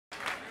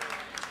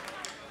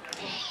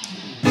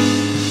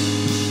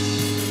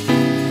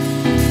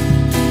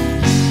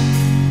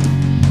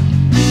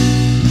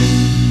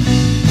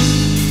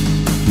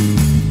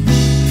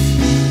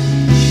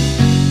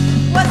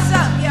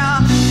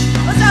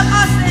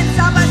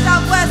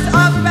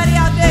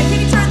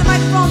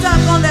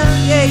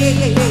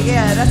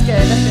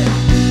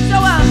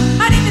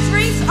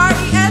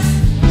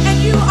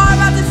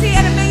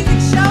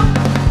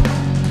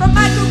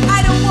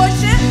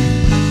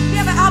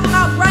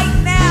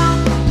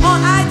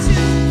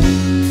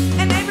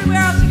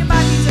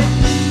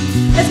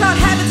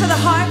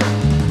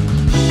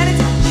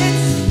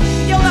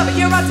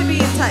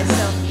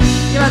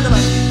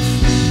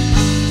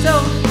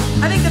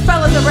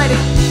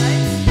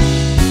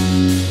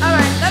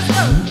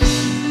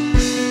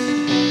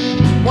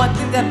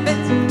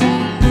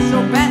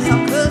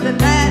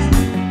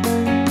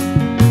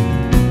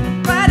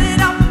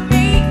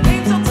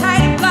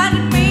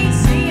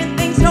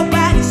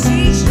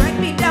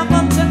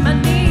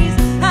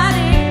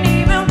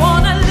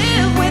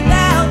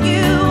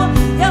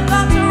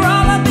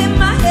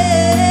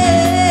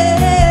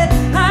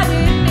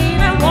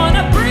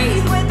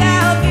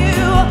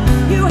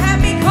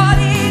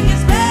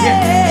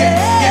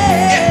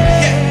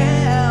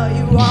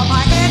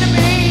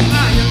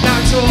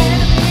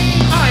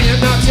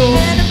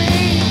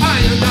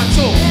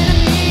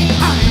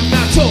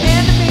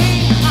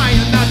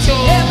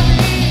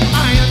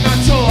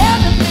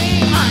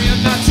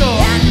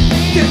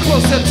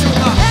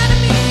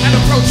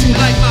you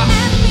like my,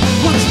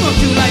 wanna smoke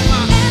you like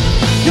my,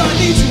 yo, I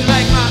need you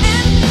like my,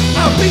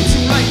 I'll beat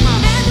you like my,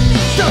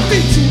 I'll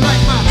beat you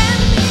like my,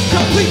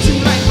 complete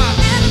you like my,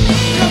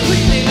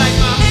 completely like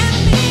my,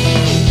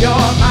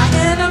 you're my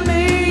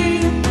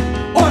enemy.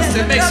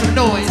 Austin, make some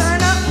noise.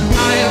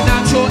 I am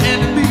not your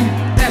enemy.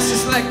 That's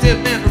just like their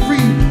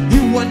memory.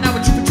 You are not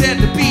what you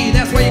pretend to be.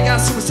 That's why you got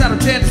suicidal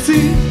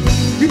tendency.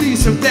 You need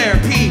some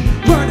therapy.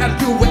 Learn how to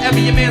do whatever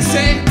your man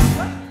say.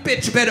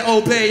 Bitch, you better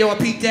obey or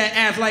beat that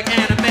ass like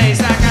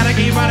animes. I gotta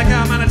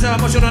erotica, monitor,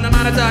 motion on the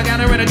monitor.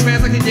 Gotta run a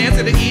trance like a dance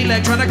to the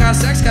electronica.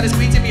 Sex got his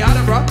beat in me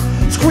harder, bro.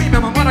 Scream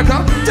at my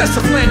moniker.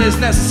 Discipline is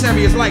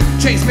necessary. It's like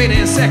Chase Vader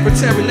and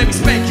Secretary. Let me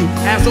spank you.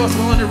 Ass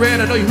awesome on the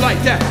red. I know you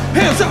like that.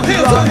 Hands up,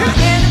 hands up. I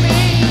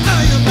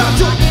am not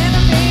your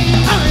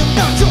enemy. I am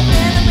not your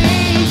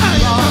enemy. I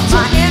am not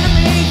your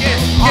enemy.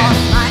 Yeah, yeah.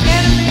 My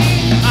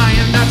enemy. I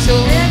am not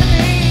your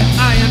enemy.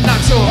 I am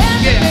not your.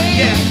 Yeah,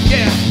 yeah,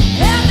 yeah.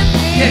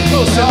 Get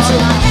closer to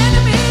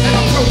me and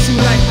approach you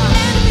like my,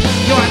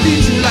 yo, I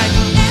need you like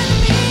my,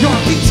 yo, I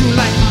beat you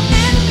like my,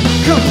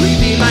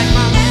 completely like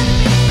my,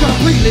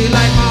 completely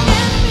like my,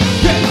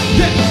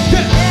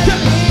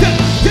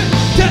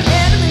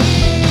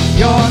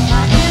 you're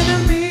my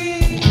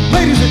enemy.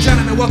 Ladies and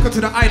gentlemen, welcome to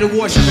the Idol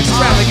Warship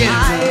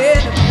Extravaganza.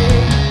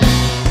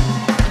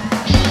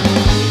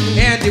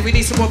 Andy, we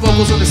need some more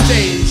vocals on the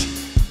stage.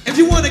 If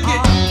you want to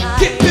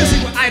get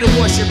busy with Idol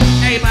Warship,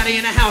 everybody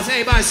in the house,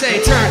 everybody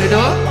say turn it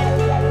up.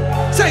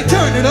 Say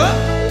turn it up.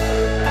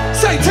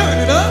 Say turn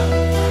it up.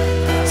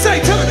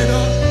 Say turn it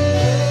up.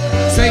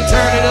 Say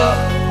turn it up.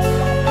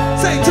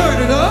 Say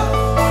turn it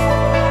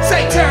up.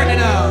 Say turn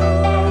it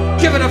up.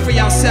 Give it up for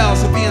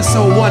yourselves for being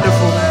so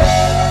wonderful, man.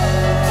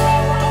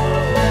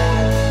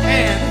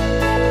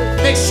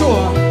 And make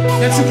sure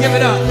that you give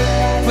it up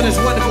for this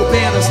wonderful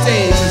band on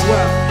stage as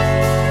well.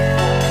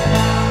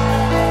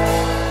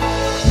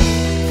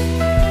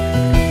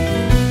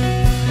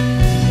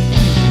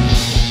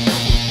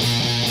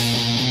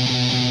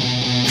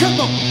 Come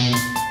on.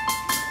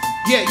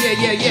 Yeah, yeah,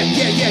 yeah, yeah,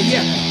 yeah, yeah,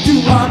 yeah. You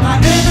are my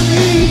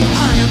enemy.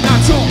 I am not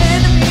your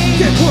enemy.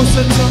 Get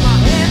closer to my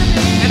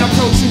enemy and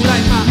approach you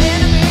like my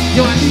enemy.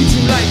 Yo, I need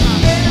you like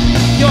my enemy.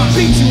 Yo, I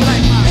beat you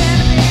like my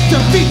enemy.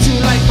 Defeat you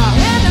like my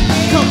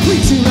enemy.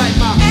 Complete you like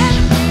my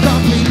enemy.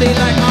 Completely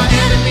like my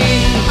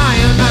enemy.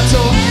 I am not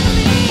your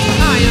enemy.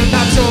 I am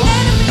not your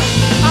enemy.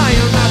 I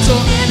am not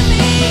your enemy.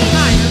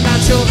 I am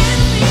not your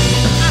enemy.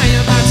 I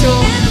am not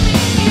your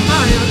enemy.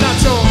 I am not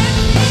your enemy.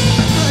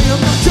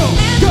 Go,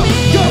 go,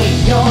 go.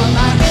 You're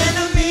my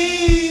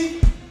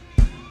enemy.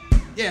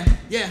 Yeah,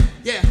 yeah,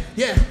 yeah,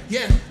 yeah,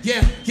 yeah,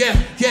 yeah, yeah,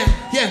 yeah,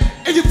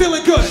 yeah. And you're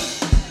feeling good.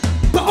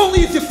 But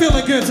only if you're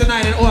feeling good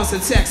tonight in Austin,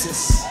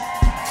 Texas.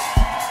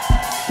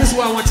 This is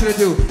what I want you to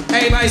do.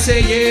 Everybody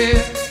say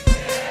yeah.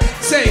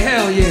 Say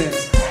hell yeah.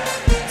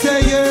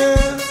 Say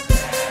yeah.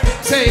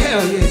 Say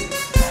hell yeah.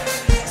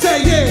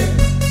 Say yeah.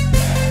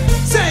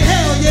 Say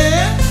hell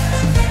yeah.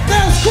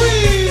 Now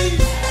scream.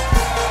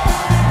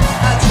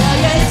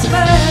 It's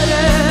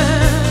murder.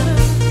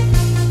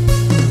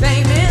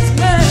 Fame is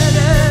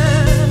murder.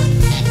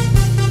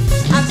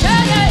 I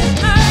tell you it's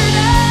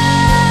murder.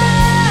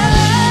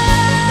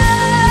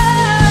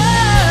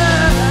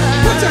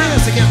 Put your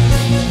hands together.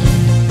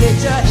 Get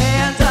your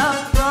hands up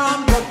from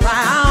the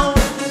ground.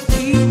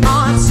 Keep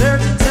on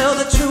searching till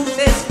the truth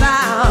is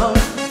found.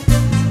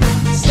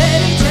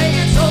 Steady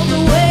taking souls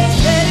away.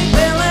 Steady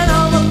filling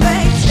all the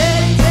pain.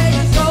 Steady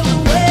taking souls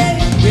away.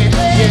 Yeah,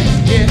 yeah,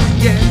 yeah,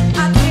 yeah.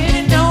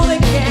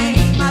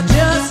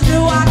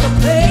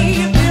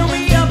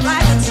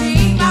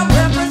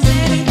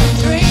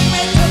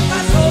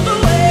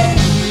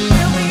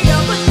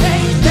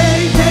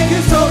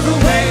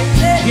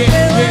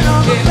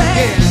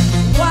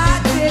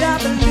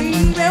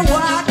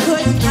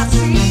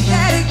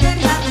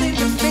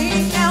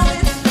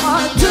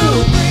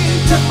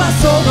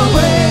 Soul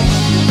away,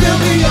 fill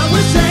me up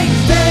with shame,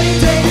 steady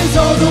taking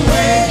souls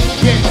away.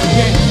 Yeah,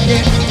 yeah,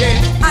 yeah,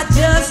 yeah. I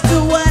just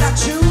do what I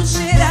choose,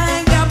 shit, I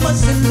ain't got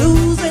much to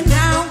lose, and I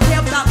don't care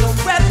about no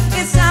rep.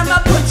 It's time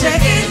I put you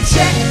in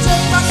check,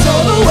 took my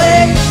soul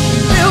away,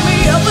 fill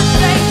me up with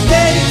shame,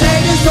 steady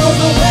taking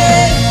souls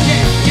away.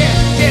 Yeah, yeah,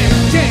 yeah,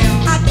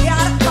 yeah. I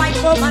gotta fight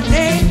for my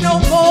name,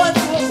 no more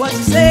for what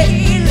you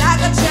say,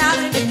 like a child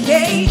in a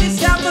cage.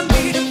 It's time for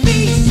me to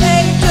be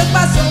saved, took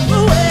my soul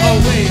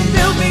away,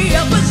 fill me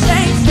up with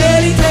shame, steady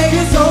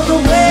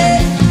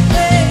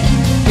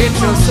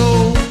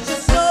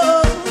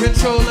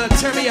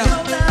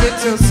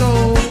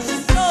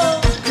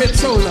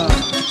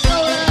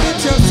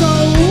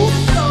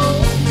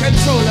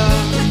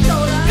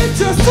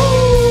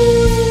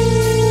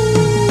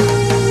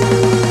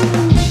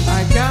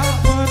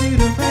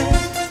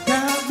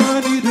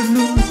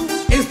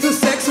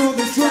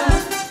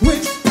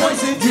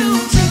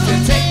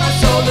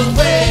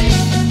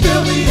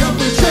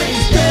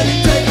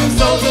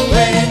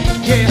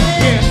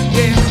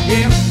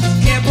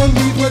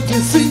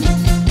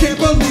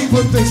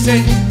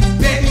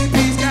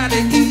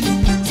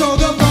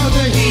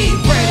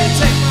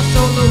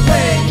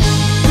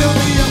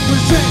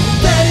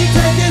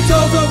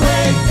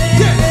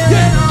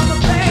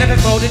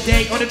golden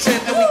day on the trip,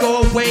 and we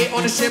go away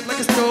on the ship like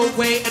a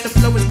stowaway. And the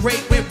flow is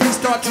great when we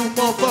start to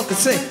motherfuckers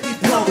say, we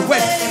blown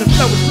away. And the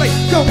flow is late,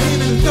 go in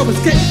and the flow is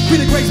gay. We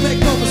the greats, make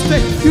no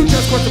mistake. You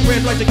just cross the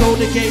bridge like the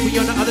golden gate. We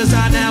on the other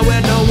side now where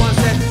no one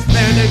said,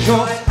 man, they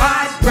call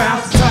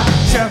eyebrows, top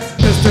chef,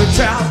 Mr.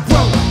 Child,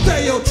 bro,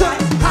 they all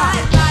tight. High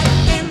life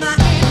in my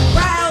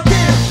crowd.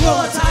 Dance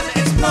floor, time to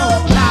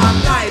explode. Loud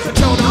night,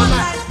 patrol all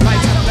night.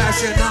 Lights out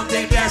flashing, I'm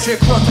day dashing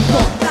across the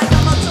floor. Like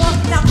I'm a talk,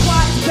 now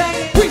quiet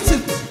banging.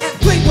 Reaching and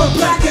blink what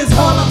black is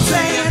all I'm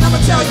saying. I'ma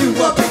tell you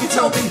what Biggie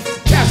told me.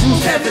 Cash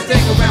rules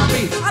everything around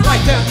me.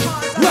 Like them,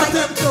 love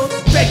them.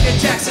 Bacon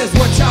Jacks is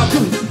what y'all do.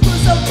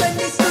 Who's so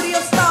trendy, studio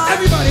star?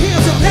 Everybody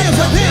hands up, hands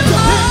up, hands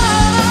up, hands up.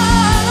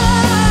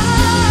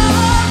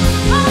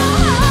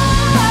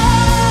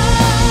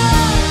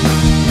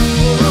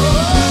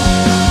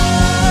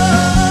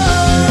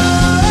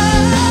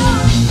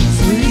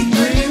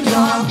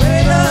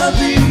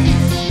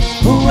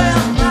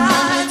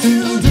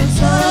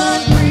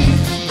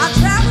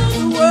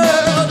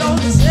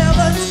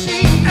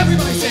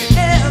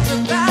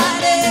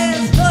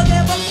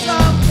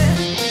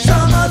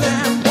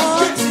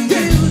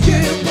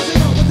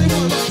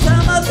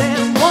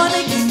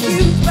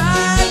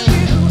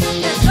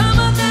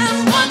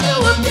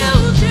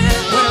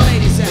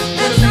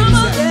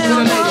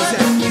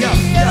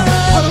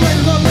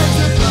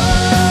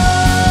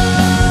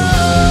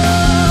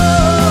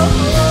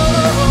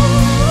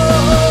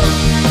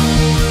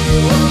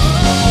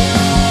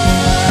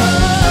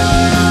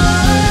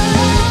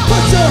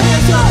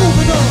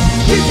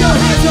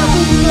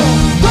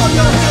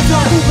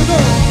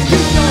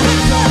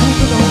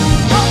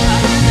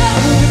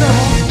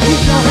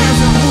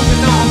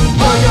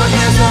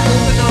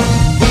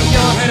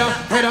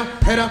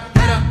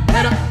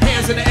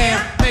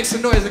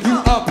 Some noise like you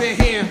up in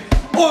here.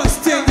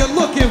 Austin, you're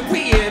looking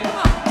weird.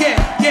 Yeah,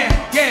 yeah,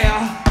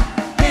 yeah.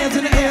 Hands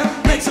in the air,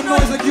 make some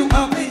noise like you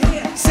up in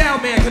here.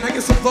 Sound man, can I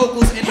get some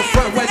vocals in the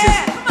front wedges?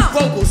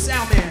 Vocals,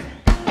 sound man.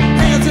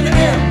 Hands in the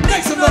air,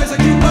 make some noise like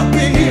you up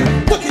in here.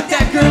 Look at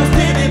that girl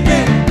standing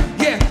there.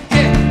 Yeah,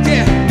 yeah,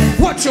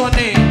 yeah. What's your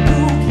name?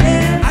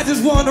 I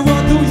just wanna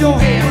run through your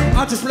hair.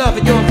 I'm just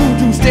loving your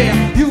voodoo stare.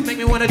 You make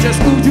me wanna just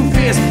ooh you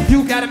fierce.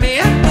 You got a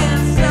man?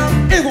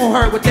 It won't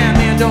hurt what that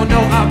man don't know.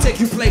 I'll take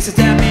you places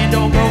that man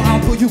don't go. I'll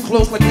pull you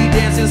close like we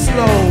dancing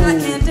slow. I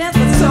can't dance,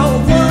 but so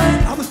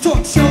what? I was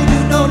taught to show you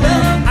no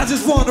love. I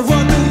just wanna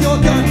run through your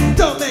gun.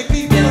 Don't make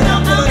me You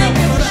know I'll make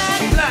you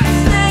black,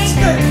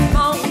 snake,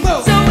 Moan.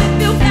 So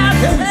if you gotta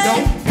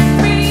say,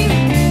 free,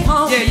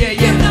 Moan. Yeah, yeah,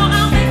 yeah. You know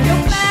I'll make you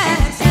black,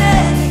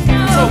 snake,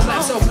 Moan. So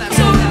clap, so clap,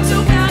 So so clap. if you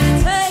gotta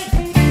take,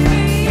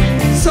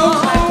 free, So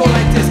clap, go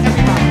like this,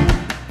 everybody.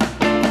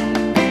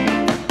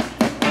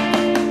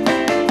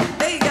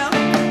 There you go.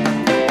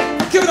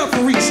 Give it up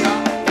for Reach, y'all.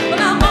 Well,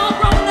 I'm all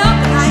grown up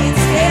and I ain't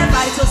scared.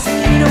 Body so sick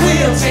in a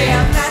wheelchair.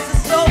 I'm fast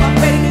and slow, I'm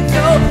ready to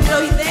go. Show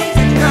you things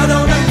that you Girl,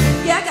 don't know.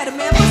 Yeah, I got a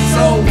man, but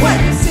So what?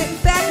 You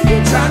sitting back and you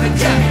trying to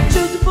cut.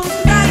 Choose the boost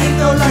and I ain't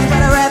no lunch, but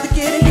I'd rather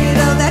get a hit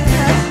of that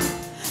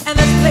cut. And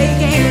let's play a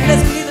game and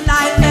let's believe the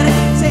lie and let it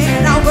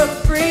contain. I'll work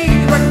for free,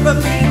 you work for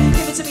me.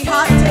 Give it to me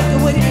hard and take it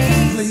with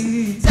ease.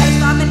 Please.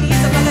 Satisfy my needs,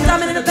 I'm like a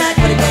diamond in the back,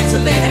 but it gets so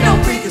late and no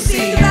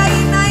frequency. Cause I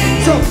ain't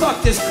naive. So fuck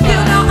this You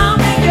club. know I'll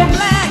make you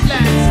black,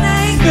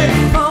 snake,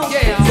 Moan.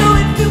 Yeah. So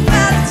if you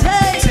gotta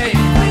take, Take.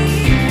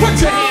 free, Put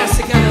your Moan. hands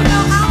together. You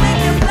know I'll make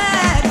you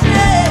black,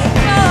 snake,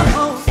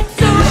 Moan.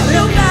 So if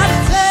you gotta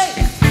take,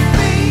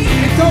 free,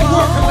 It don't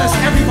work unless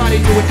everybody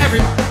do it.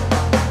 Everybody.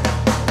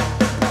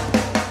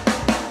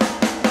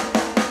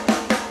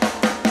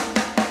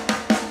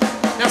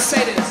 Now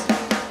say this.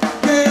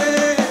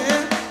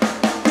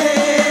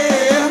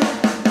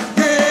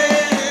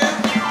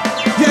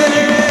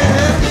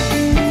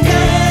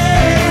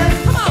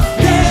 come on.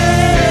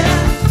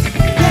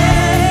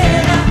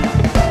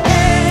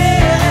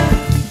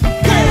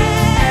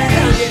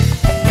 Hell yeah.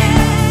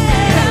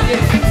 Hell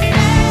yeah.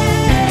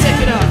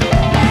 Take it up.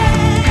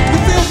 You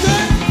feel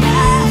good?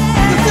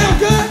 You feel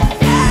good?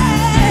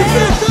 You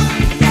feel good?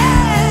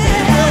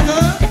 You feel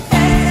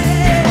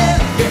good?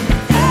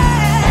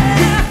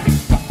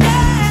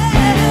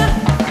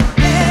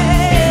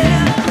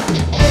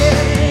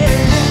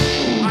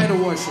 Idol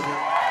worship.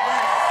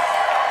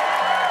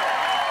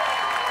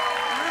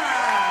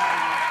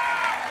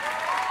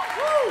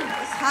 Woo,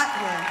 it's hot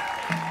here.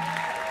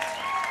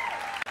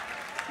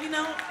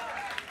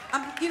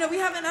 You know, we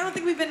haven't, I don't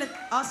think we've been to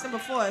Austin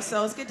before,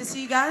 so it's good to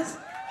see you guys.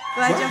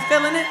 Glad you're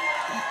feeling it.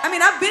 I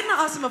mean, I've been to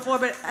Austin before,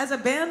 but as a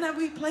band, have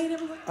we played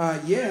everywhere?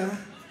 Yeah.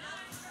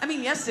 I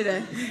mean,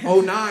 yesterday.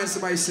 09,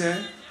 somebody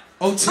said.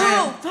 010.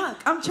 Oh,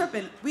 fuck, I'm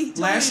tripping. We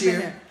totally Last been year.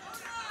 here.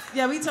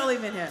 Yeah, we totally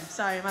been here.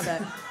 Sorry, my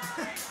bad.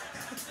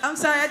 I'm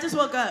sorry, I just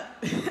woke up.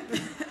 You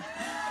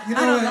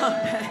I know don't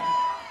what? know.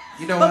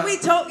 You know But what? we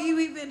told you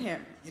we've been here.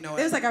 You know It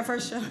what? was like our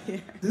first show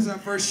here. This is our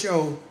first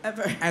show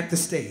Ever. at the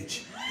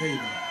stage. There you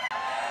go.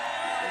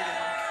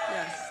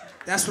 Yes.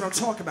 That's what I'm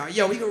talking about.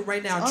 Yo, we go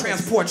right now and Honest.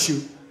 transport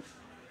you.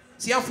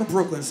 See, I'm from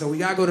Brooklyn, so we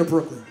gotta go to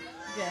Brooklyn.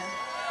 Yeah.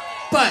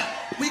 But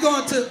we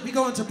going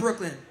to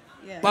Brooklyn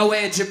Yeah. by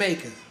way of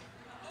Jamaica.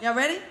 Y'all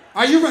ready?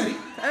 Are you ready?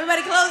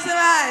 Everybody close their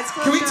eyes.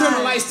 Close Can we your turn the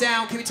eyes. lights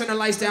down? Can we turn the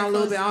lights down a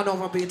little bit? I don't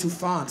know if I'm being too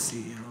fancy,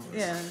 you know.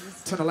 Yeah.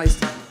 Turn the lights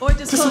down. Or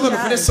just a close little your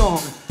for this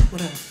eyes. song.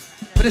 Whatever.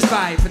 For this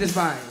vibe, for this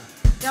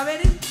vibe. Y'all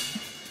ready?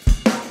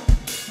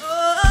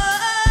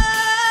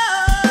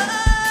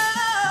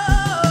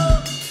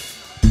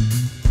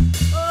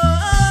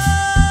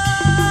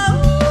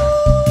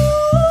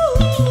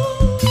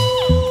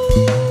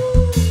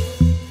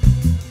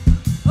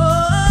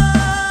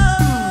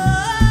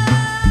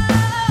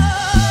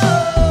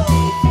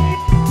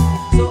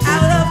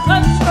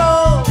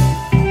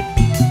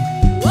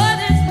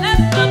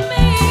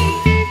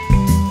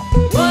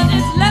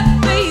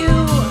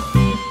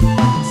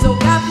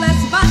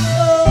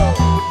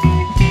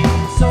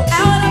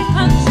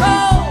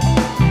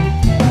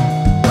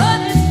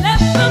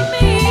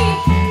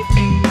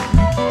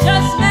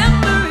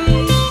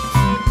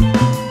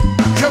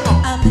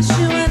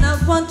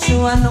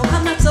 I know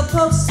I'm not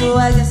supposed to,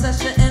 I guess I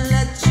shouldn't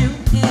let you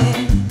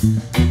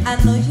in. I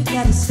know you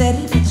got it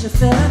steady, but you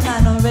feel I'm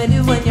not already.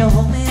 When you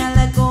hold me, I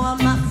let go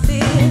of my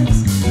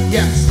fears.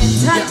 Yes.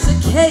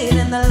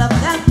 Intoxicated, the love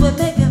that we're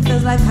making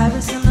feels like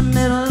pirates in the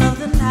middle of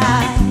the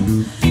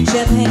night.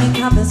 Champagne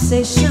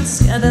conversation,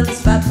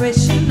 scandalous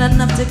vibration,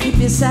 enough to keep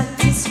you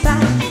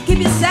satisfied. Keep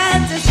you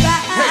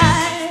satisfied.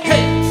 Hey,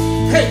 hey,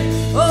 hey.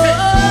 Oh, yeah,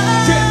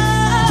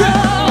 yeah,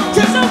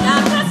 yeah. So now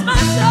that's my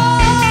soul.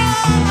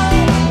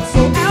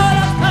 So out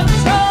of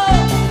control.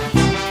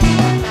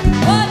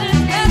 What is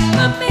left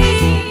for me?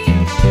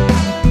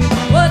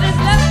 What is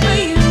left for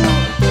you?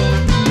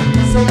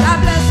 So God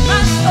bless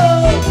my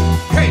soul.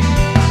 Hey,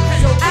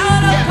 So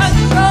out of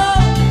control.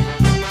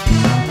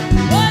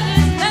 What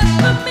is left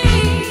for me?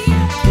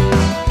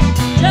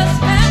 Just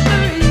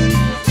memories.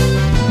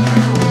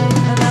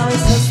 And now he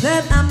says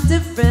that I'm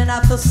different.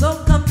 I feel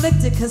so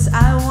conflicted, cause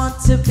I want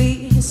to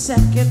be his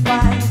second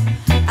wife.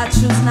 I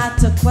choose not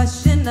to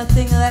question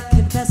nothing that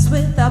could mess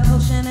with our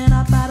potion in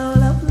a bottle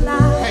of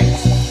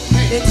life.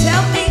 They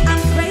tell me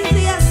I'm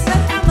crazy, I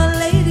said I'm a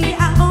lady.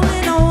 I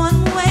only know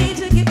one way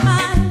to get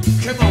mine.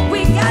 come on.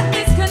 We got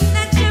this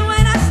connection.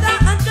 When I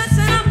start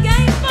undressing, I'm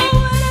game for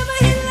whatever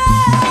he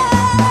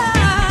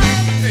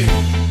likes. Hey,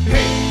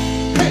 hey,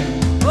 hey.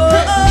 Oh,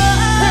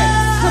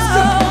 Let's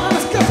go,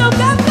 let's go. So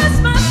God bless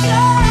my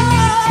soul.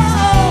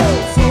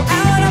 So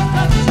out of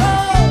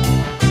control.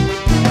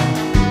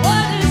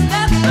 What is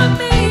left for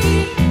me?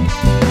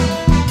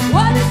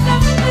 What is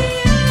left for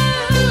you?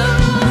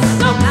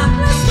 So God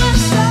bless my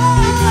soul.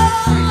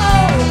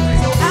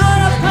 So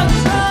out of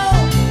control.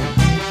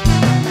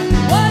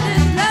 What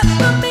is left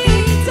for me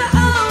to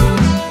own?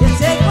 You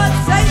take what's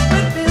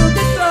sacred, build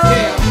it throne.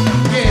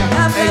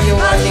 Yeah. Hey, yo, I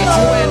need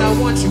you and I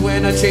want you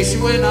and I chase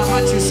you and I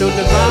hunt you so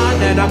divine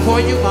that I call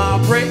you my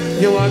prey.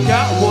 Yo, I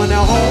got one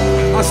at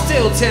home. I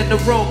still tend to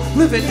roam,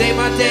 living day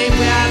by day.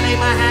 Where I lay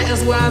my hat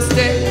is where I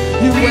stay.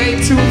 You way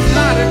too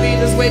fly to me.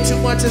 There's way too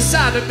much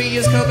inside of me.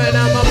 It's coming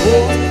out my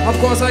pores. Of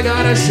course I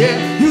gotta share.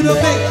 You the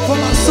mate for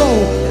my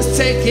soul. It's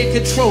taking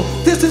control.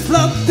 This is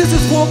love. This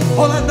is war.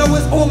 All I know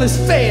is all is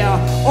fair.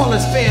 All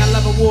is fair.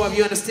 Love and war. If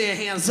you understand,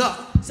 hands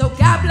up. So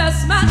God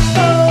bless my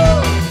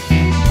soul.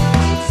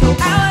 So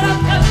out of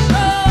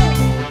control.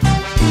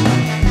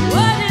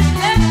 What is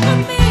left for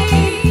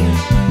me?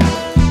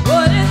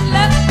 What is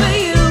left for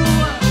you?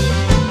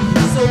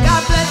 So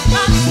God bless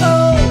my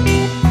soul.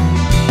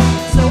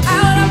 So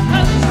out of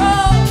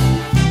control.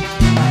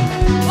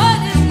 What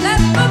is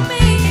left for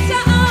me to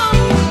own?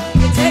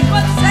 You take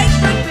what's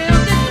sacred,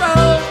 build it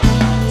throne.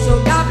 So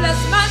God bless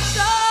my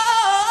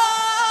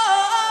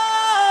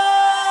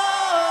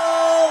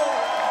soul.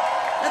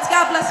 Let's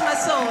God bless my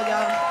soul,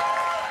 y'all.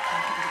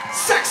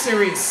 Sex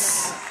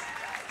series.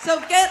 So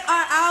get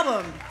our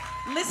album,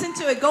 listen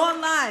to it, go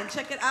online,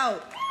 check it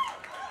out.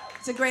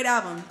 It's a great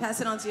album. Pass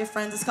it on to your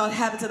friends. It's called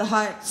Habit to the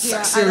Heart.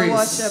 Sex Idol series.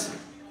 Warship.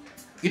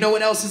 You know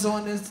what else is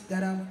on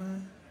that album,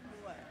 man?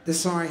 What?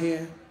 This song right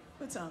here.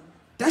 What song?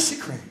 That shit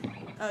crazy.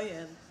 Oh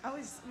yeah. I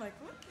always I'm like,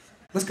 what?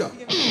 Let's go.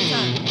 Give me the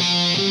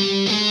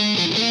time.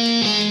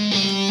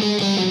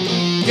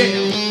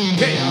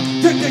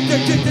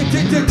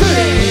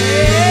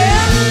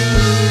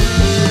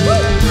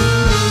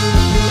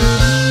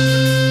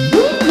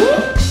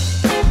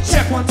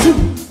 Check 1, 2.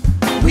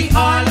 We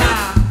are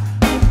live.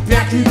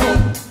 Back you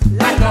up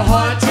like a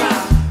hard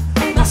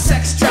drive. My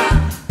sex drive.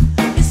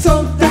 It's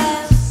so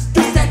fast.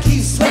 This that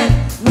keeps sweat.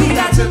 We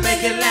got to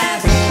make it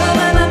last.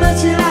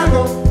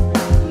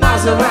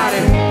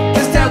 Maserati.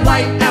 This that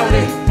white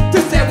Audi.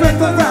 This that red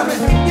Ferrari.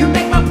 You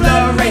make my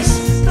blood race.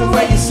 The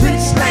way you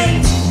switch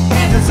lanes.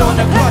 Hands is on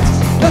the clutch.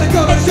 Let it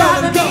go, let it go,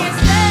 let it go.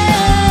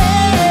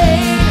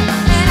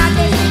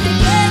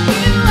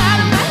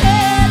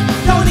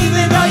 Don't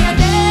even know your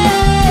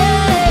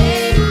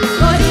name.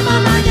 But in my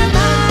mind, your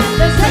mind.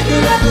 Let's take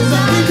it up to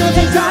something because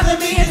you're driving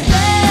me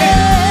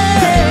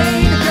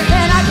insane.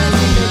 And I can't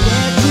seem to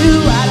get you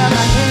out of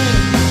my head.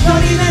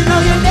 Don't even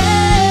know your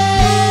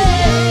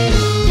name.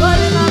 But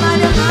in my mind,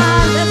 your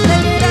mind. Let's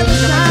take it up to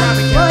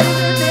something. What is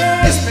your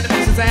name? It's been a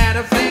minute since I had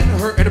a fling.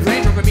 Hurt in the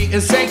pain, driving me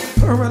insane.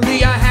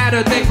 Currently I had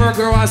had a thing for a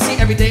girl I see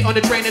every day on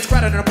the train. It's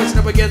crowded and I'm pushing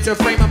up against her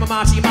frame. I'm a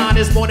machi mind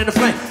is born in the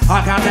flame.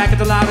 Eye contact at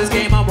the loudest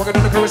game. I'm working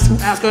on the courage to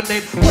ask her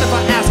name. What if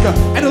I ask her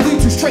and it'll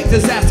lead to straight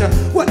disaster?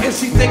 What if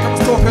she think I'm a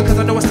stalker cause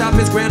I know I stop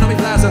his Grand Army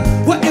Plaza?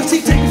 What if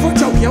she take me for a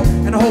joke, yo,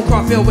 and the whole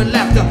car filled with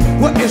laughter?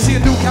 What if she a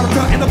new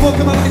character in the book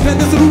of my life and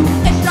this is who?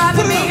 It's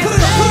driving me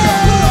insane.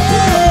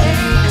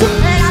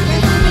 And I can't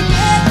seem to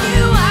get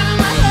you out of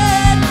my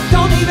head.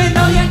 Don't even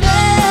know your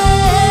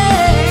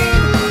name.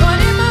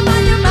 But in my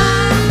mind, your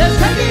mind, there's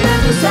taking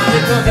as a sign.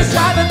 It's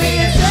driving me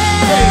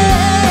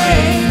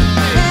insane.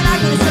 And I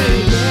can't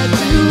seem to get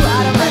you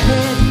out of my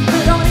head.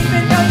 Don't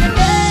even know your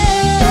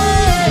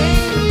name.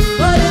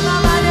 But in my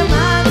mind, your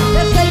mind,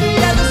 there's taking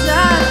as a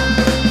sign.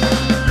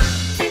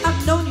 I've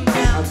known you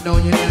now. I've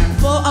known you now.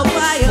 For a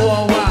while. For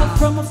a while.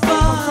 From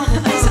afar.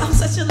 I'm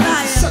such a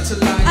liar. Such a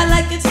liar. I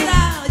like your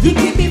style. You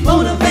keep me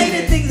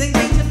motivated. Things ain't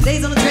changing.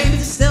 Days on the train, but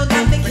you still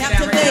got me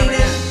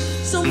captivated.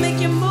 So make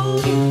your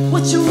move.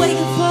 What you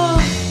waiting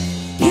for?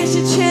 Here's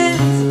your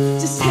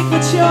chance. Just take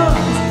what's yours.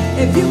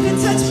 If you can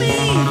touch me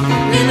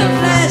in the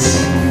flesh,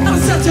 I'm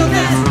such a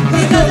mess.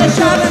 Because it's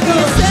driving me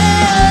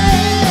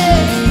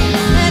insane.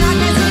 And I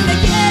can't seem to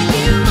get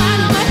you out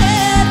of my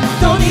head.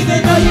 Don't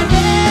even know your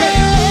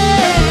name.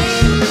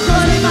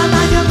 Cause in my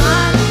mind, your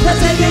mind,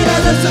 let's take it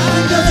as a sign.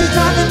 Because it's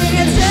driving me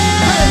insane.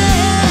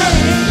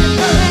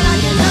 And I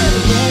can't seem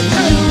to get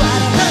you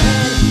out of my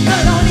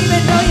head. Don't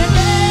even know your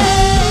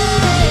name.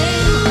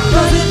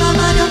 Cause in my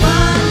mind, your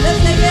mind, let's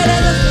take it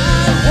as a sign.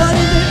 What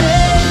is your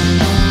name?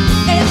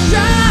 It's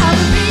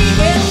driving me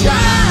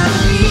insane.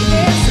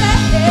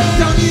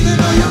 Don't even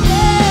know your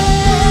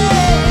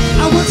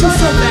name. I want you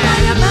so bad.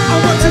 I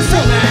want you so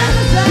bad.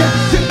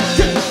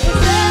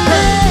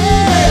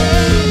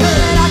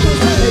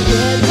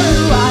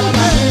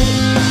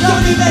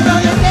 Don't even know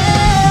your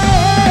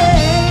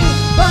name.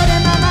 But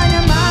in my mind,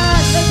 your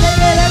mind, let's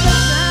take it as a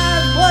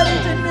sign. What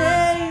is your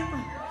name?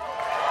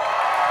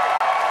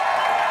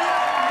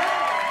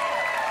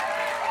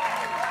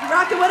 You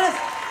rocking with us?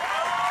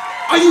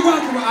 Are you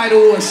rocking with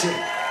Idol Worship?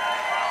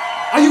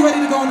 Are you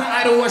ready to go on the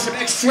Idol Worship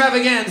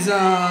extravaganza?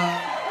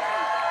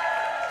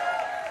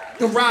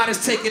 The ride is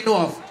taking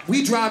off.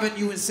 We driving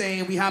you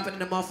insane. We hopping in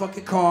the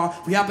motherfucking car.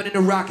 We hopping in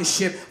the rocket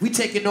ship. We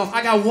taking off.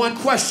 I got one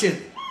question.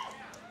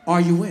 Are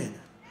you in?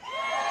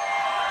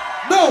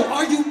 No,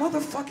 are you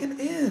motherfucking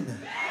in?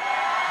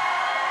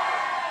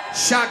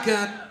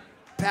 Shotgun,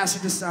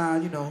 passenger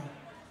side, you know,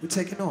 we're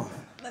taking off.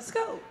 Let's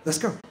go. Let's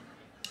go.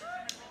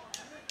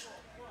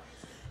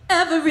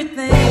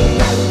 Everything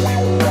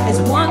is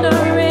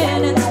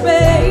wandering in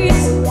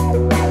space.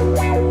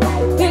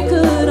 It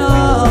could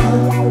all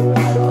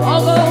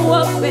go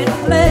up in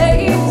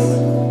flames.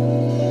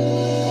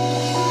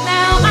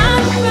 Now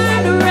I'm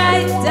burned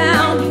right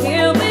down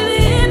here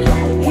within,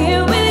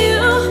 here with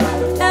you.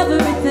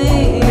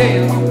 Everything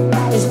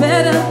is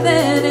better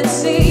than it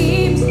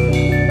seems.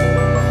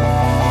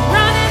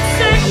 Running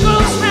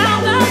circles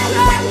round the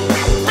track,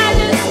 I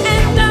just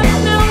end up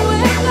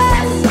nowhere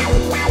less.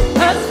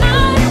 'Cause I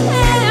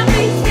can't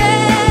be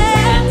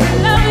scared to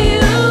love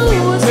you,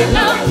 to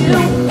love you.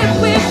 If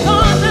we're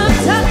gonna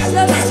touch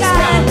the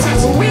sky,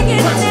 we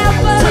can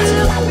never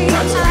look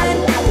behind,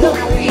 look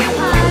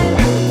behind.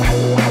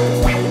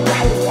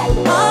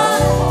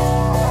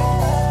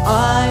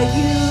 Are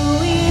you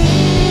in?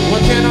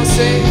 What can I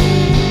say?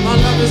 My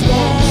love is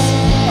lost.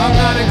 I'm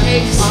not a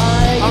case.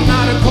 I'm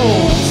not a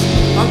cause.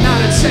 I'm not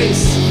a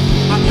chase.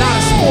 I'm not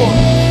a sport.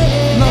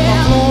 Love my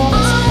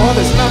flaws. All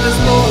this love is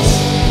lost.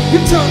 You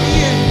turn me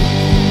in.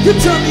 You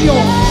turn me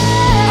on.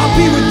 I'll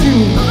be with you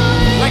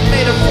like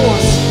made of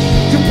force.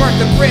 You burnt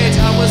the bridge.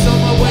 I was on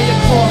my way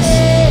across.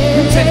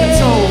 You take a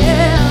toll.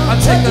 I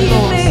take a What do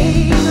loss. you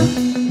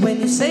mean when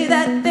you say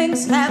that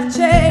things have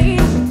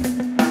changed?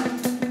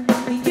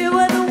 You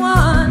were the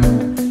one,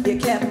 you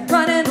kept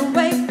running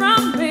away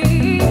from me.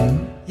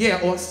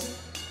 Yeah, Oz.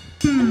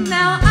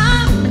 Now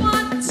I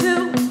want to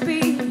be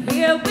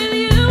here with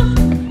you,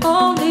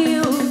 only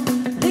you.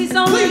 Please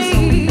don't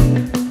leave.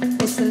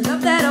 It's the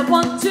love that I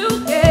want to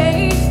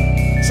gain.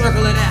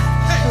 Circle it out.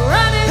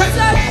 Running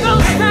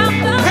circles round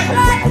the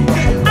track,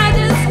 I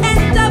just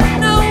end up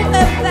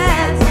nowhere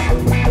fast.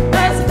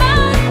 'Cause I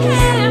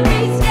can't be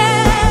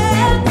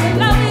scared to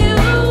love you,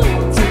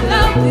 to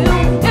love you.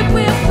 If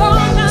we're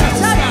gonna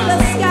touch the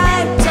sky,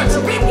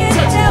 we can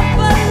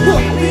never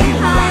look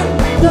behind,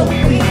 look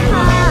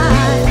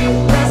behind.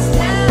 Just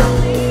tell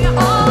me,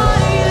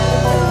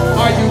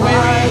 are you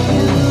in?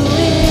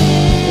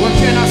 What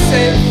can I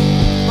say?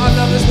 My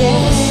love is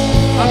lost.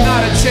 I'm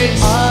not a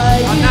chase.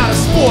 I'm not a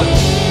sport.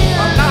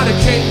 I'm not a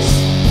case.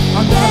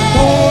 I'm not a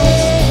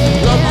cause.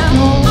 Love my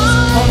flaws.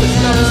 All this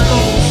love is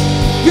lost.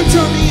 You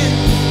turn me in.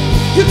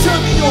 You turn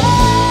me on.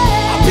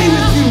 I'll be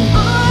with you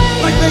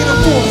like made of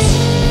force.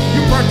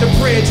 You burnt the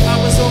bridge. I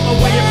was on my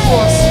way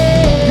across.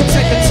 You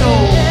take a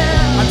toll.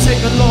 I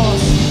take a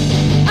loss.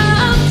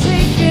 I'm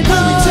taking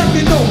Let me off. take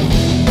it on.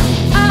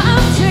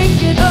 I'm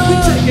taking off. We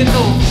take it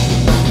on.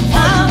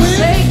 Are I'm you in?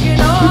 taking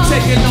off. We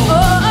take it on.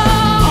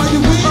 Are you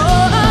in?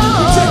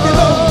 We take it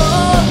on.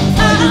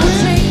 Are you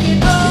in?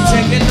 We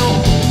take it on.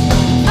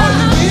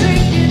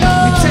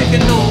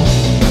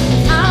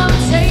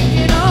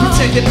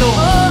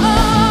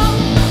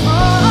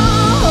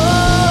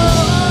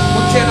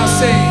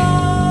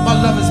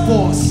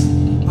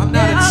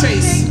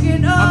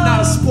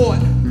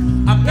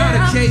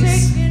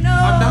 dedicates.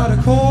 I'm not a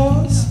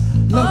cause.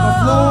 Love my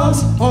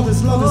flaws. All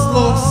this love is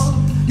lost.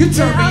 You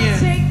turn me in.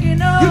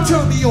 You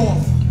turn me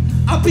off.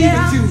 I'll be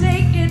with you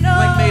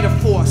like made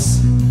of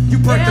force. You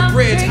burnt the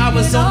bridge. I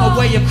was on my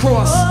way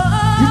across.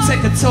 You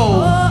take a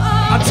toll.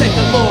 I'll take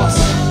a loss.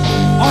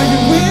 Are you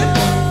in?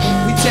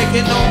 We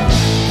taking off.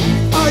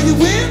 Are you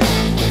in?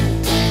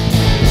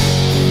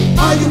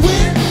 Are you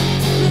in?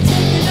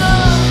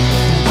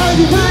 Are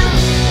you in?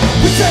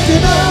 We're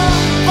taking off.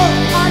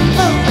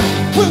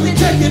 We'll be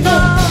taking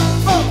off.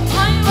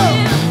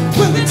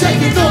 We'll be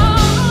taking off.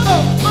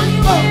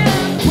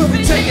 We'll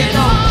be taking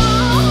off.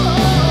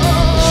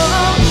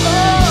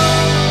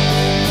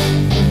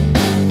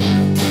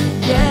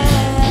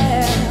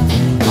 Yeah.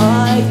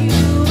 Are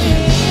you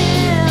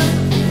in?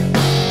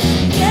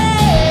 Yeah.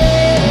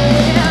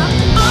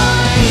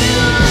 Are you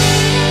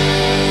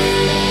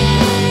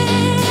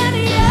in?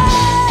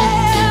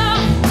 Yeah.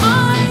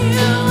 Are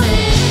you in?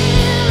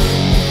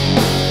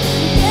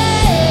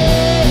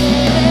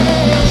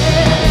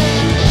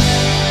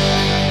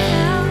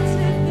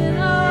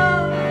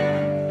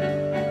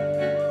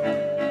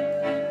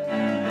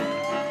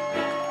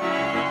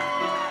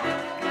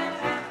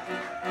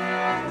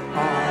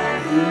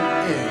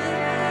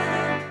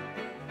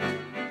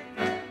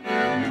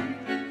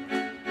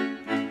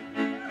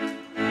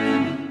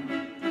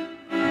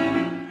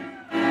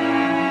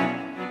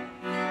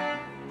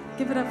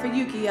 Give it up for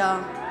Yuki,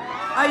 y'all.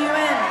 Are you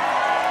in?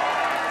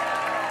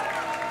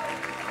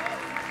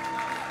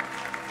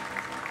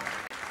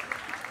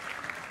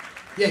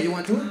 Yeah, you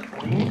want to do it?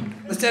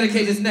 Let's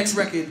dedicate this next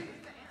record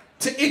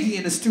to Iggy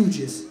and the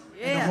Stooges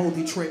and the whole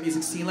Detroit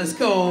music scene. Let's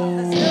go.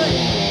 Let's do it.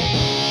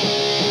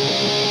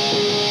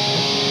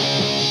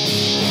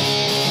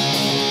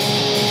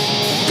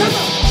 Come on.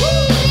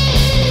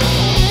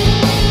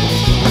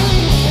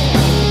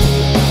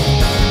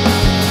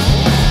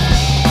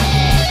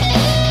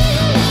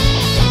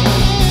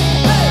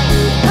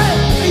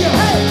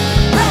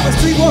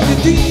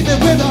 Streetwalking demon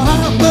with a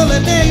heart full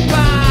of napalm.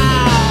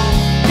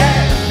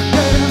 Yeah,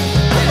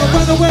 yeah. I'm a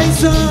runaway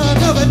son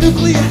of a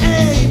nuclear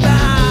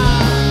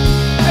A-bomb.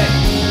 Hey,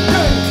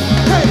 hey,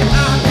 hey.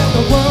 I am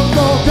the world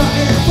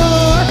forgotten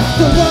boy,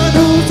 the one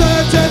who's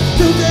urgent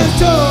to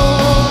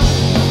destroy.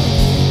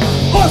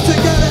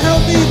 Austin, gotta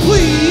help me,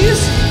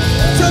 please.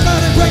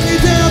 Somebody break me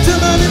down to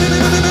my.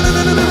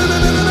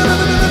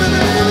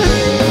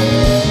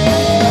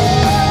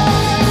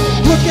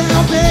 Look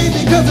out,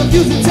 baby, 'cause I'm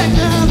using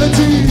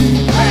technology.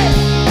 Hey,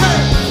 hey,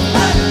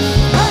 hey,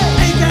 hey.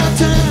 Ain't got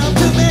time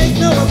to make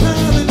no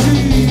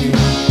apology.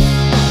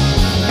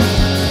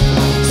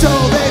 So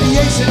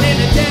radiation in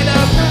the dead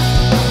of night,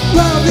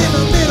 love in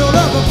the middle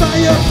of a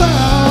fire.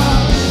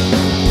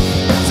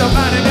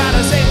 Somebody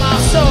gotta save my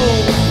soul.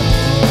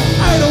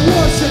 Idol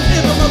worship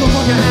in the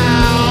motherfucking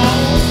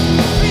house.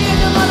 Be in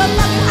the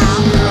motherfucking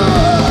house.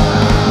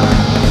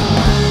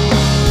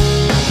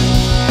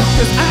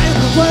 'Cause I am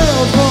the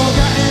world's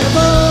forgotten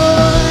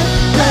boy.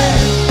 Yeah,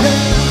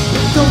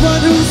 yeah. The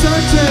one who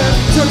searches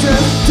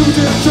to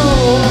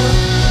destroy.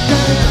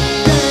 Yeah,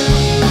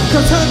 yeah.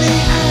 'Cause honey,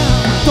 I'm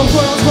the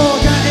world's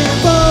forgotten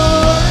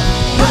boy.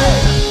 Yeah,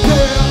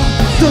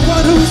 yeah. The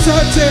one who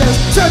searches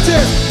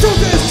to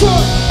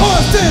destroy.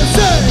 Austin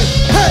say,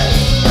 hey,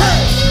 hey,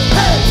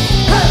 hey,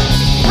 hey,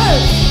 hey,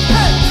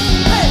 hey,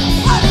 hey.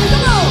 Honey,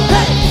 come on.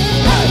 Hey,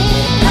 hey,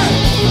 hey,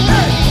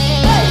 hey,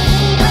 hey,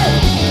 hey,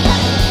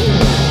 hey.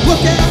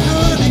 Look out,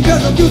 honey,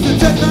 'cause I'm using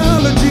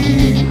technology.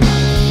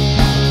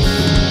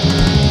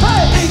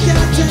 Hey. Ain't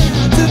got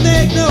time to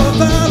make no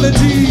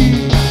apology.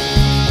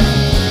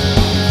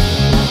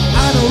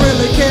 I don't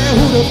really care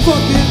who the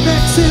fucking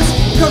next is,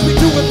 'cause we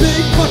do it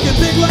big, fucking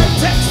big like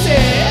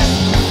Texas.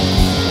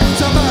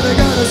 Somebody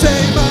gotta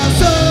save my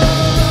soul.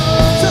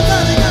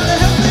 Somebody gotta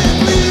help me,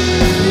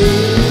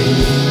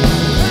 please.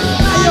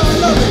 Hey, yo, I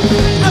love it.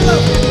 I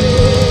love it.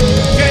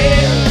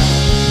 Yeah.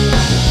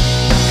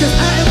 'Cause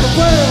I am the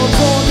world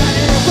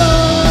forgotten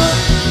boy.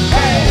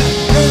 Hey,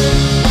 hey.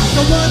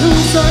 The one who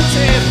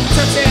searches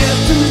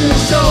to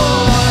destroy.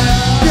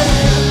 Yeah,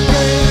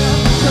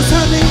 yeah. 'Cause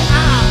honey,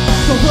 I'm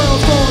the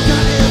world's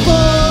forgotten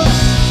boy.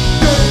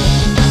 Yeah.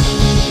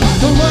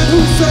 The one who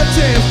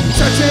searches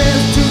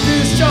to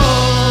destroy.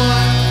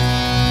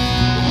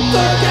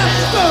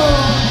 Forgotten boy.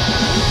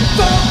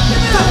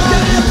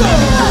 Forgotten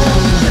boy.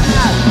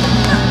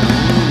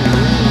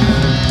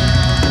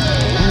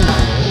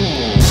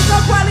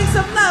 Stop running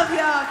some love,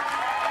 y'all.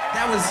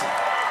 That was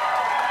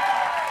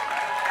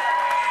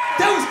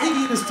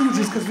Iggy and the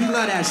Stooges, because we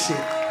love that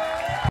shit.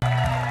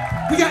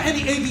 We got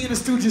any Iggy and the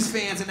Stooges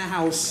fans in the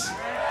house?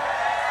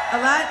 A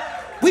lot?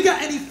 We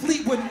got any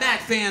Fleetwood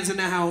Mac fans in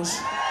the house?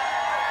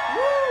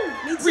 Woo,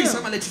 me too. Reese,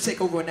 I'm gonna let you take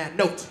over on that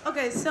note.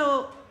 Okay,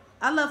 so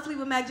I love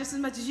Fleetwood Mac just as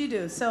much as you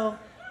do. So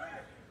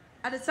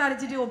I decided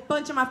to do a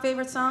bunch of my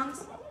favorite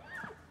songs,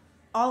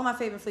 all of my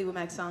favorite Fleetwood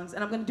Mac songs,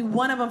 and I'm gonna do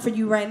one of them for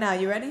you right now.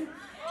 You ready?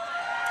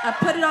 I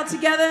put it all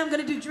together. I'm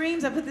gonna do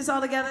Dreams. I put this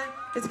all together.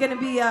 It's gonna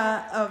be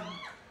a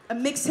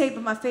mixtape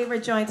of my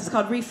favorite joints. It's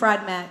called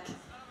Refried Mac.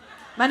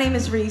 My name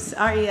is Reese,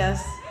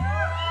 R-E-S.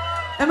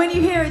 And when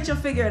you hear it, you'll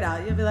figure it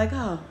out. You'll be like,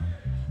 oh.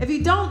 If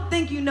you don't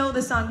think you know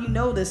the song, you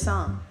know this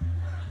song.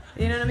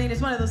 You know what I mean?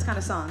 It's one of those kind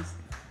of songs.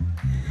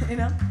 You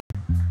know?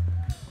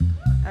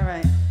 All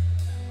right.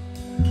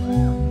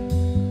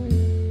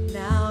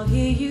 Now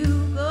here you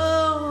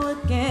go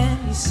again.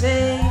 You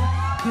say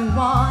you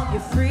want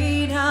your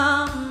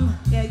freedom.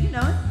 Yeah, you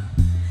know it.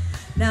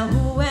 Now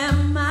who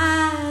am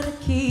I to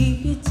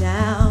keep you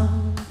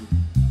down?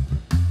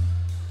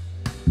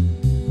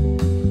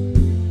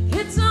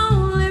 It's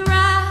only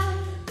right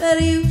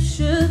that you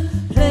should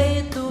play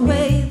it the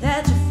way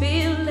that you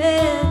feel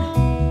it.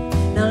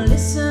 Now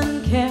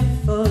listen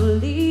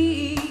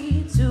carefully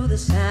to the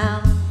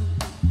sound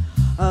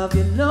of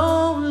your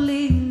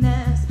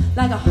loneliness,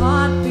 like a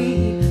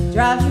heartbeat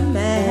drives you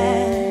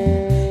mad,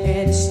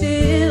 and the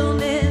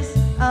stillness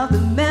of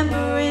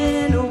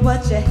remembering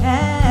what you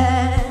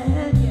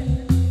had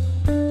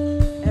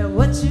and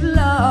what you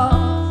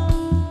lost.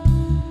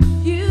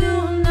 You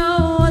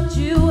know what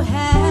you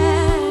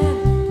had,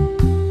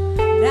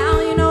 now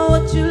you know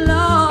what you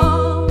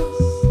lost.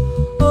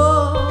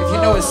 Oh, If you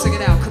know it, sing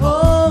it out. Come on.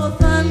 oh,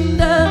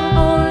 thunder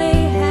only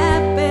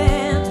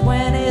happens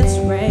when it's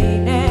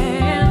raining,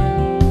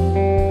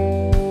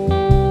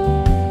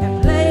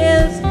 and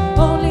players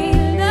only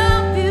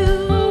love you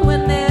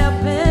when they're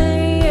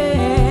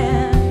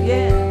playing.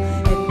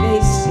 Yeah, and they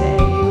say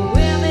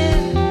women,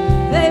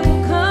 they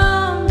will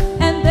come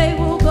and they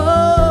will go.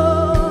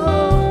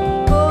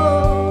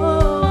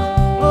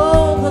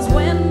 Oh, 'cause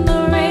when the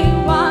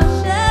rain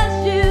washes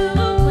you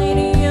clean,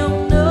 you'll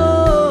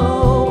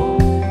know.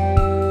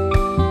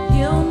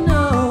 You'll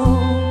know.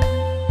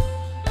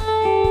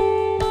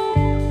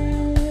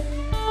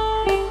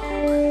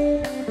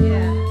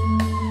 Yeah,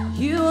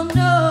 you'll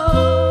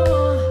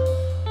know.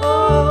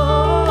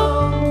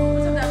 Oh,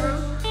 what's up, that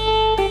room?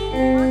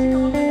 Why don't you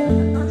come up here?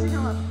 Why don't you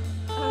come up?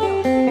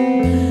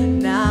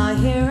 Now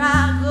here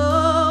I go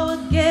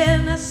again.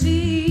 I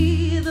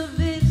see the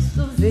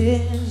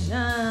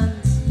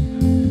visions,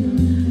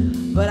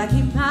 but I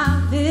keep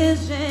my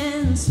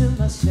vision to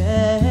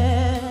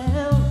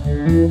myself.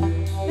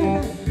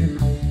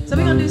 So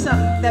we're gonna do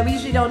something that we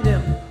usually don't do.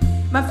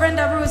 My friend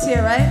Daru is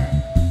here, right?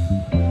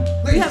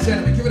 Ladies and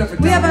gentlemen, give it up for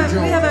We have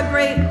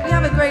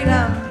Daru a great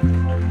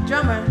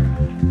drummer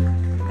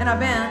in our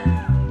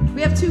band.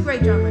 We have two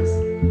great drummers.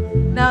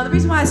 Now the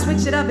reason why I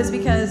switched it up is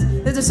because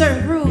there's a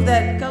certain groove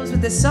that goes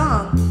with this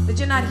song that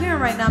you're not hearing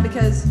right now,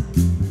 because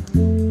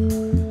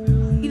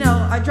you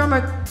know our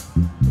drummer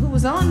who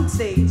was on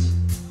stage,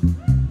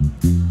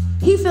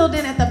 he filled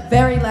in at the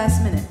very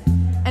last minute,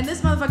 and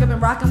this motherfucker been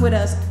rocking with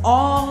us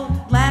all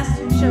last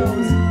two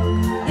shows.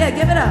 Yeah,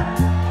 give it up.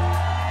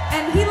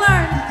 And he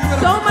learned Give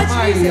it so up for much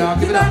Almighty, music. y'all.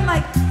 Give He it up. learned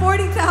like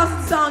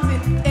 40,000 songs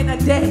in a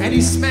day. And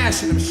he's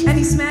smashing them shit. And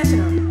he's smashing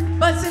them.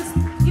 But since,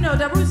 you know,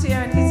 Daru's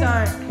here and he's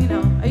our, you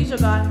know, our usual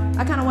guy,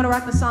 I kind of want to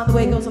rock the song the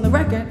way it goes on the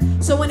record.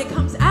 So when it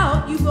comes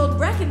out, you will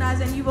recognize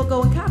it and you will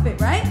go and cop it,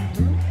 right?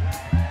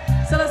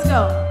 So let's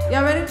go.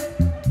 Y'all ready?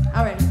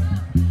 All right.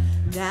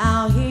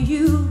 Now here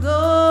you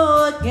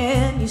go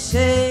again. You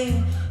say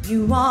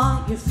you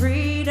want your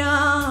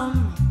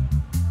freedom.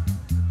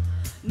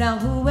 Now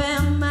who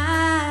am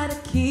I to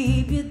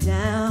keep you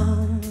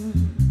down?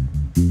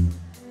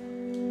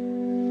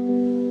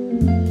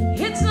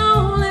 It's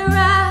only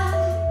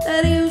right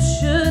that you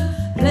should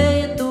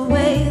play it the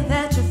way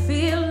that you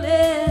feel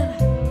it.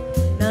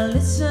 Now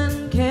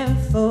listen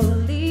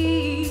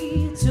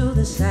carefully to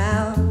the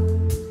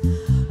sound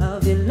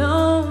of your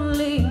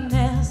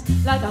loneliness,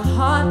 like a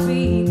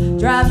heartbeat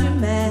drives you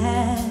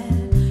mad,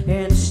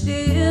 and the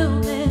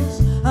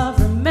stillness of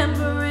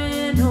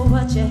remembering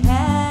what you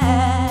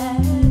had,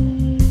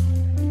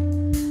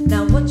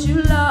 now what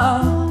you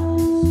lost.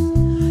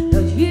 Now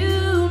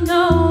you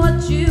know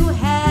what you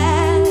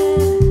had,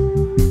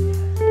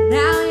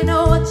 now you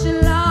know what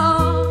you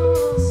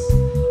lost.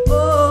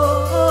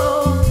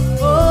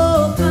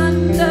 Oh,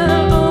 thunder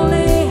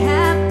only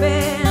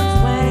happens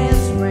when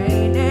it's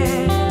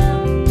raining,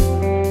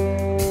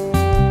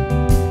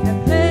 and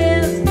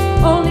players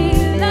only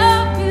love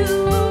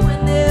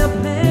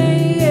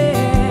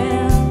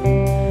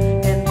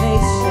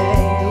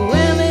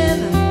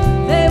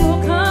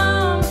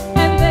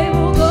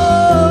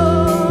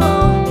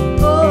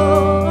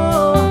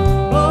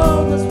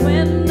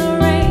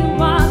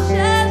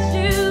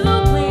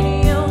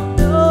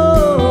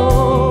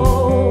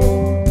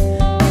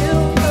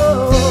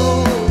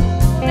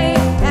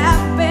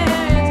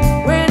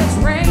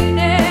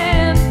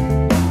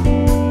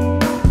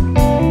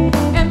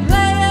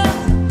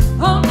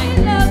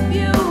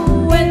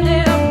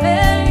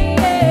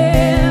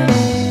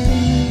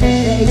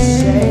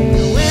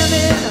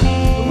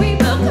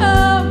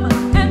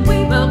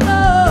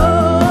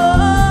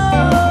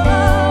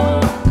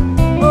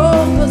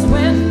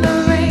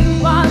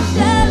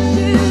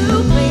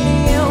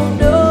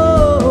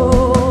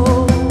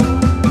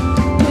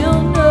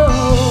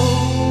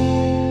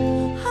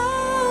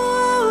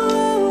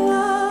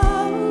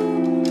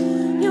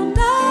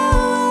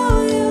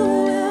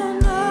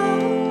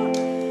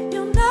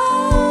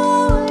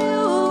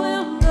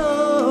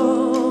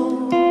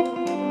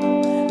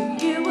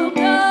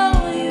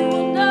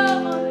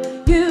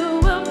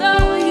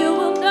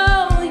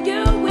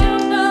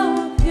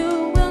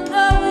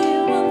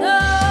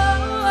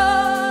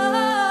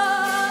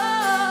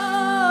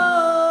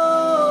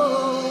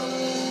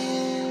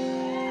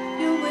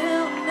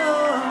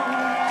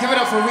Give it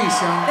up for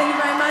Reese, y'all. Thank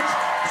you very much.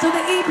 So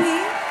the EP,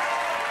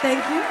 thank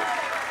you.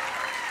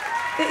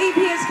 The EP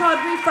is called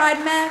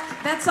Refried Mac.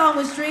 That song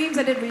was Dreams.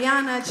 I did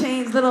Rihanna,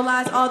 Chains, Little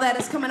Lies, all that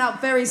is coming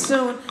out very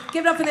soon.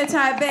 Give it up for the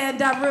entire band,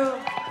 Daru.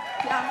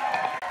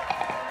 Yeah.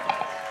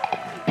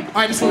 All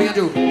right, this is what we're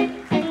gonna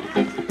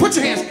do. Put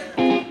your hands.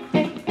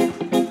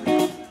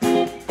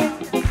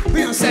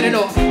 We're gonna set it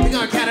off. We're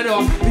gonna count it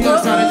off. We're gonna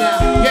start it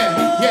down.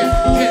 Yeah,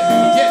 yeah,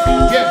 yeah,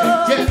 yeah,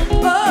 yeah,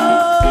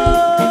 yeah.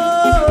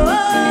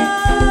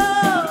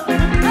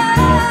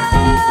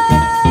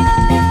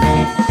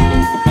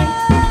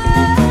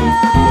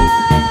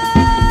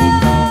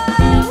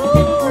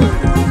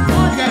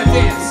 You gotta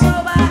dance.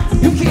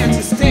 You can't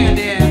just stand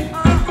there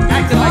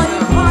acting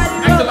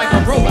like a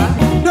robot.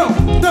 No,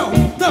 no,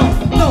 no,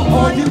 no.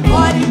 All you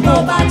party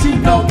robots, you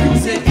know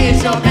music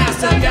is your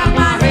master. Got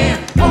my hand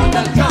on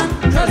the gun,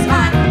 cause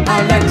I'm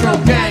electro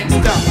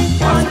gangsta.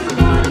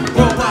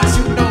 Robots,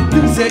 you know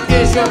music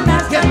is your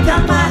master.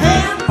 Got my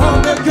hand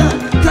on the gun,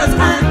 cause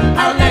I'm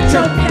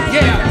electro.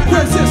 Yeah,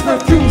 resist,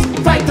 refuse,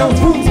 fight those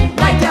rules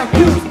like that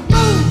fuse.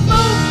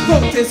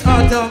 Vote this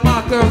our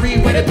democracy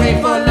where they pay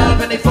for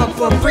love and they fuck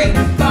for free.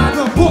 Buy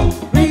the book,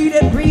 Read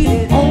it, read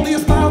it. only a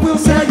spy will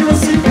sell you a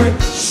secret.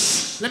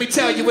 Shh, let me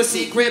tell you a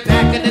secret.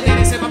 Back in the day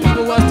they said my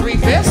people was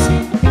 3/5.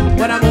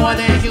 But I'm more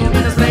than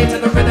human, a slave to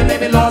the rhythm. They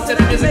be lost in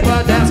the music,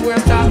 but that's where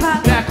it stops.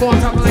 Back on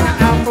top like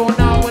an afro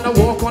now when I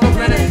walk on the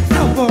planet.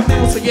 Alpha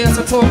male, so yes,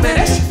 I talk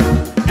manish.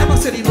 And my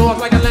city lord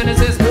like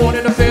Atlantis is more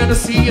than a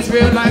fantasy. It's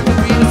real life with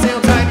me to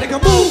sound tight. Nigga,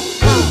 move,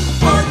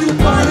 move. Are you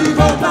party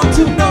robot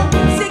to know?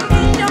 Music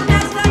is your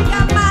master.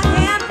 Got my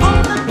hand on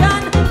the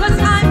gun, cause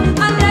I'm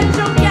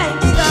electro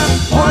gangsta.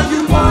 Are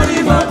you party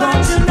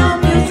robots? You know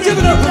music Give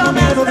it up is for your the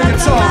man on the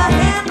master. guitar. Got my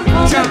hand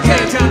on John the K,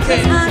 gun, John K.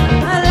 cause I'm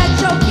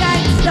electro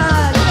gangsta.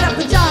 Give it up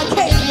for John K,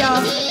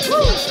 y'all.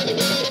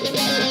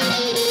 Woo.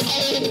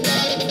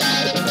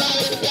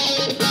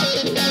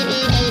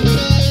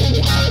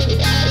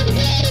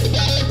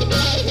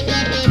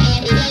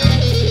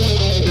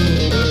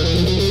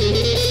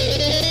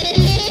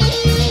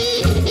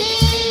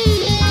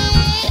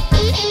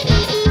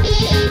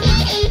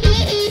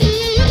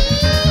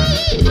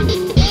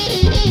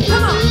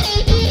 Come on.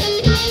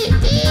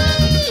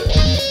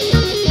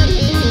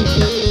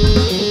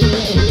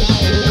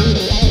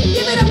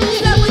 Give it up when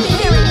you love what you're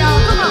hearing, y'all.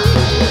 Come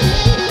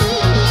on.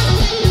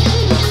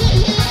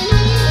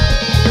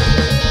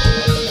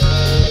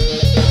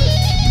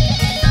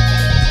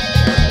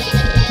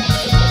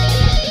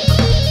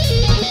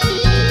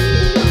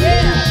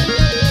 Yeah.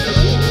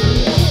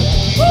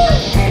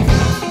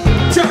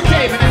 John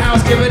Cave in the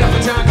house, give it up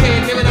for John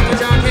Cave, give it up for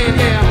John Cave,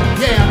 yeah,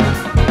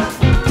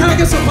 yeah. Can I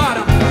get some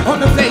bottom on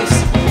the bass,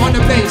 on the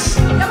bass?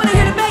 Y'all wanna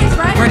hear the bass,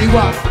 right? Ready,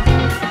 what?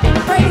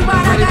 Brady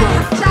Watt, I Ready,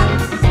 got go.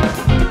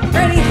 shots.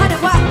 Ready,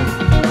 100 watt.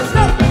 Let's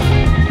go.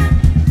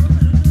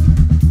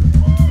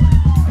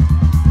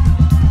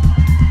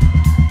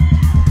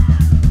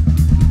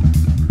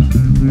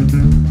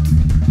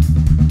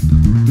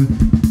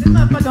 This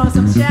motherfucker on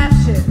some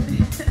shaft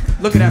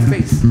shit. Look at that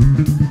face.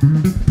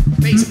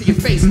 Face to your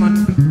face,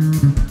 man.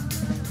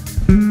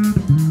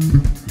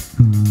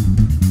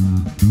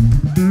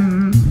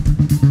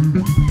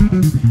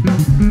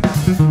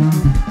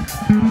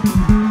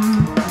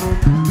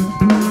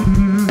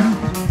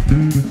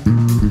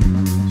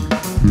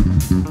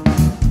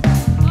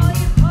 All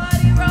you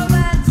party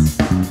robots.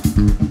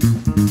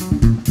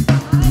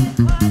 All you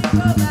party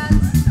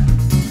robots.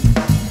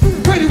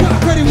 Ready, what?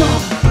 What do you got?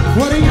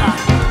 What do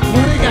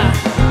you got?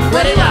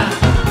 What do you got?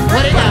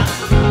 What do you got?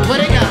 What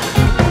do you got?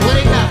 What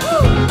do you got?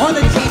 On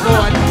the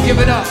keyboard, give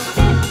it up.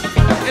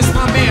 It's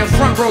my man,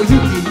 Front Row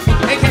Yuki,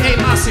 aka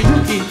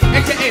Masayuki,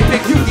 aka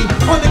Big Yuki.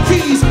 On the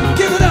keys,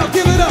 give it up,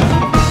 give it up.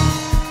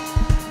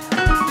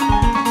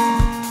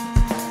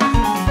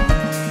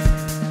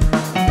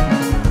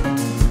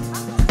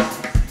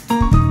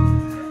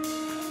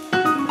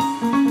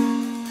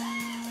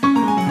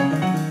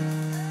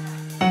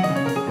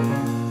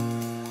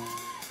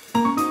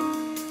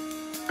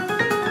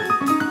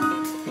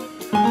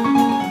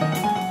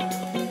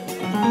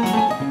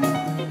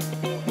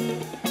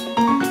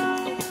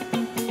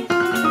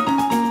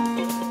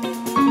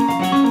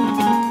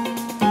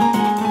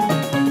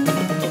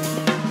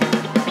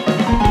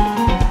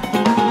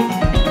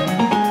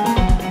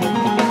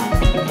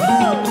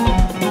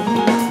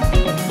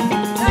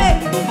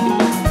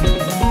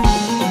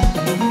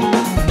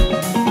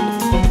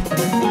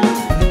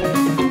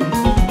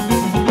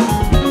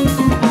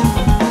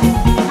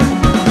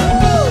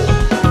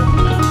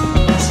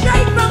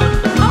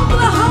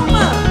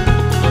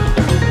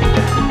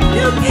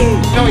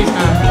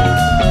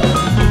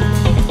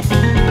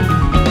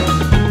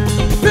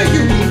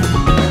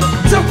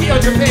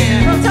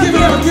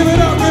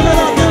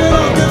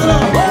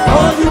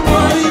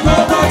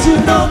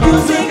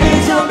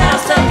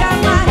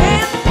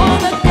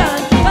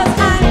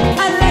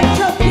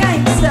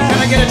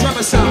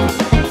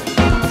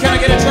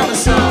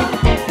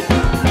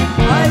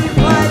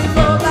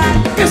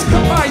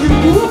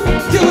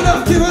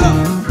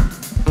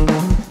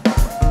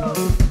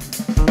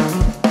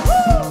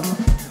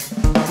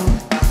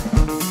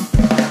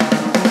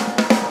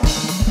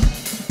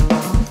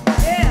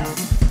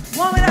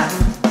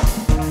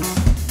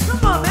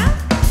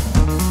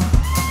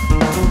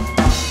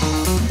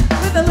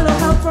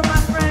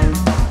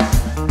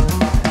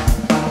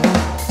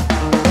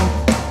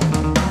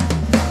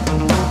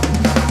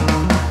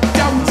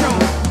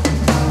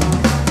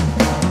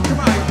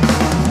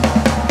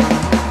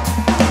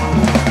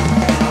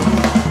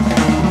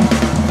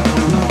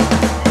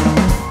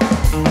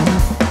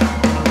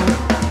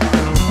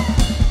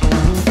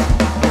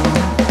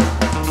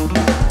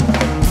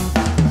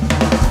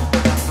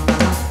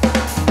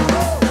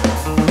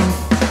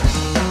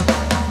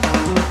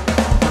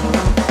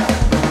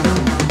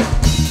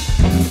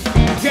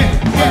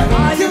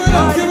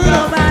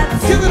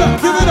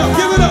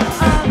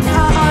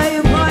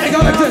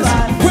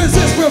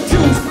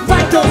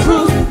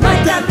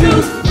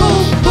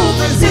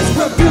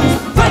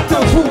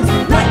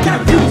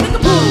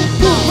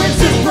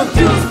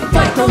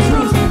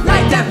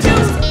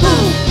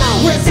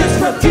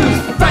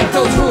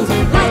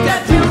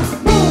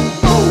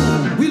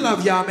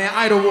 y'all, man.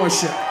 Idol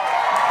Warship.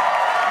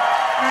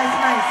 Nice